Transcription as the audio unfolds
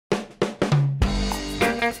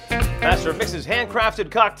Master of Mix's handcrafted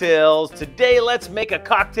cocktails. Today, let's make a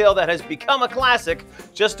cocktail that has become a classic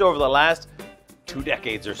just over the last 2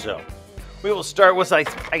 decades or so. We will start with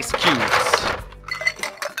ice cubes.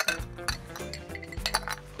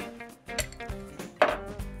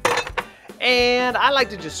 And I like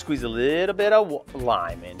to just squeeze a little bit of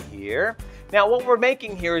lime in here. Now, what we're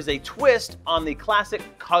making here is a twist on the classic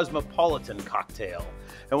Cosmopolitan cocktail.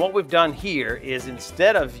 And what we've done here is,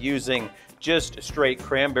 instead of using just straight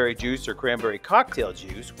cranberry juice or cranberry cocktail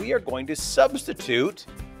juice, we are going to substitute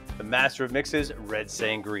the Master of Mix's red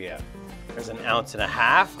sangria. There's 1.5 ounces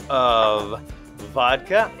of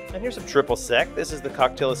vodka, and here's some triple sec. This is the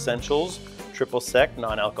Cocktail Essentials triple sec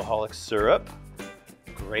non-alcoholic syrup.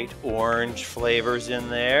 Great orange flavors in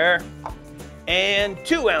there. And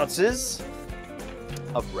 2 ounces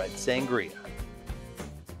of red sangria.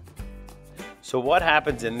 So what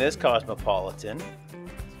happens in this Cosmopolitan?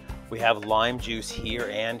 We have lime juice here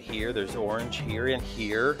and here. There's orange here and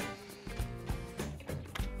here.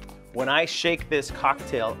 When I shake this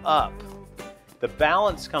cocktail up, the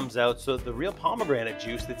balance comes out so that the real pomegranate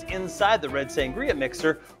juice that's inside the red sangria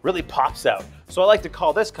mixer really pops out. So I like to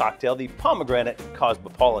call this cocktail the Pomegranate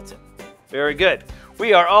Cosmopolitan. Very good.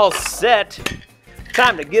 We are all set.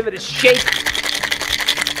 Time to give it a shake.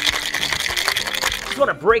 Just want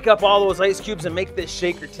to break up all those ice cubes and make this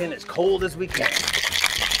shaker tin as cold as we can.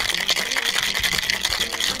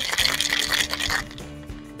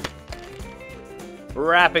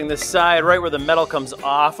 Wrapping the side right where the metal comes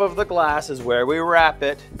off of the glass is where we wrap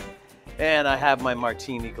it. And I have my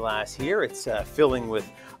martini glass here. It's filling with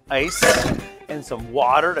ice and some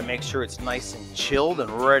water to make sure it's nice and chilled and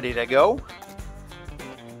ready to go.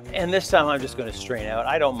 And this time I'm just going to strain out.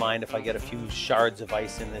 I don't mind if I get a few shards of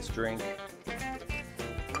ice in this drink. Look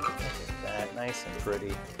at that, nice and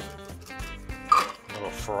pretty. A little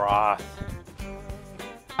froth.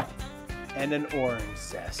 And an orange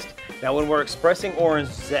zest. Now, when we're expressing orange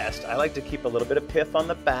zest, I like to keep a little bit of pith on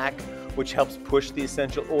the back, which helps push the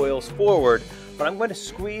essential oils forward. But I'm going to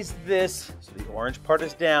squeeze this so the orange part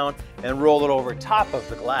is down and roll it over top of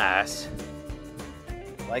the glass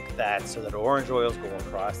like that, so that orange oils go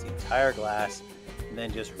across the entire glass, and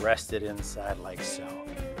then just rest it inside like so.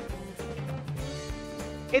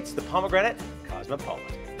 It's the Pomegranate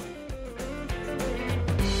Cosmopolitan.